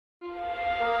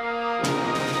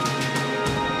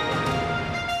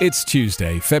It's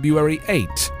Tuesday, February 8.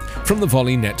 From the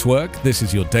Volley Network, this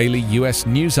is your daily US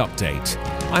news update.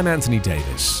 I'm Anthony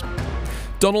Davis.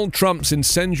 Donald Trump's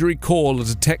incendiary call at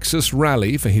a Texas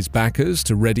rally for his backers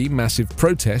to ready massive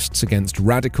protests against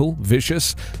radical,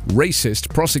 vicious, racist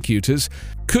prosecutors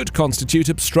could constitute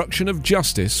obstruction of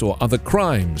justice or other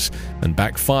crimes and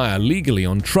backfire legally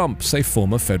on Trump, say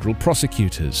former federal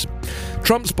prosecutors.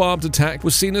 Trump's barbed attack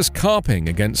was seen as carping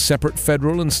against separate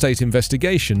federal and state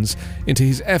investigations into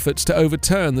his efforts to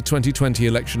overturn the 2020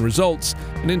 election results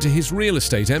and into his real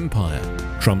estate empire.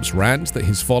 Trump's rant that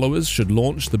his followers should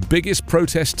launch the biggest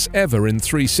protests ever in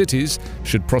 3 cities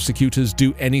should prosecutors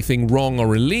do anything wrong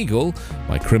or illegal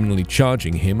by criminally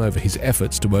charging him over his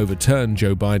efforts to overturn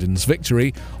Joe Biden's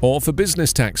victory or for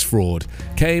business tax fraud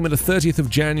came at a 30th of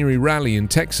January rally in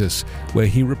Texas where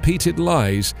he repeated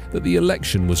lies that the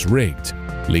election was rigged.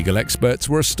 Legal experts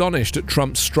were astonished at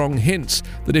Trump's strong hints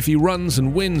that if he runs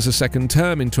and wins a second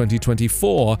term in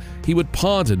 2024, he would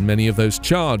pardon many of those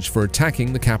charged for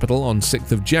attacking the Capitol on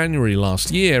 6th of January last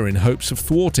year in hopes of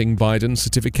thwarting Biden's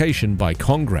certification by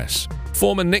Congress.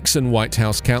 Former Nixon White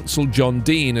House counsel John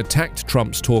Dean attacked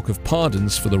Trump's talk of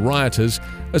pardons for the rioters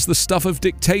as the stuff of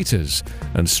dictators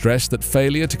and stressed that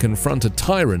failure to confront a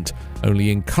tyrant only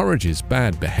encourages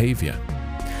bad behavior.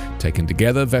 Taken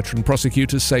together, veteran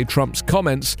prosecutors say Trump's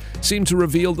comments seem to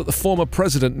reveal that the former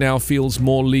president now feels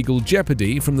more legal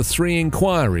jeopardy from the 3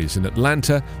 inquiries in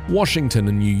Atlanta, Washington,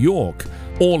 and New York,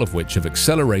 all of which have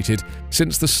accelerated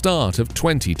since the start of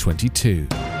 2022.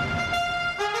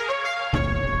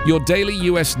 Your daily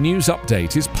US news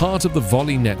update is part of the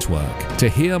Volley Network. To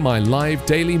hear my live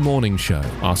daily morning show,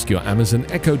 ask your Amazon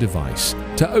Echo device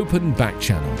to open Back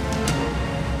Channel.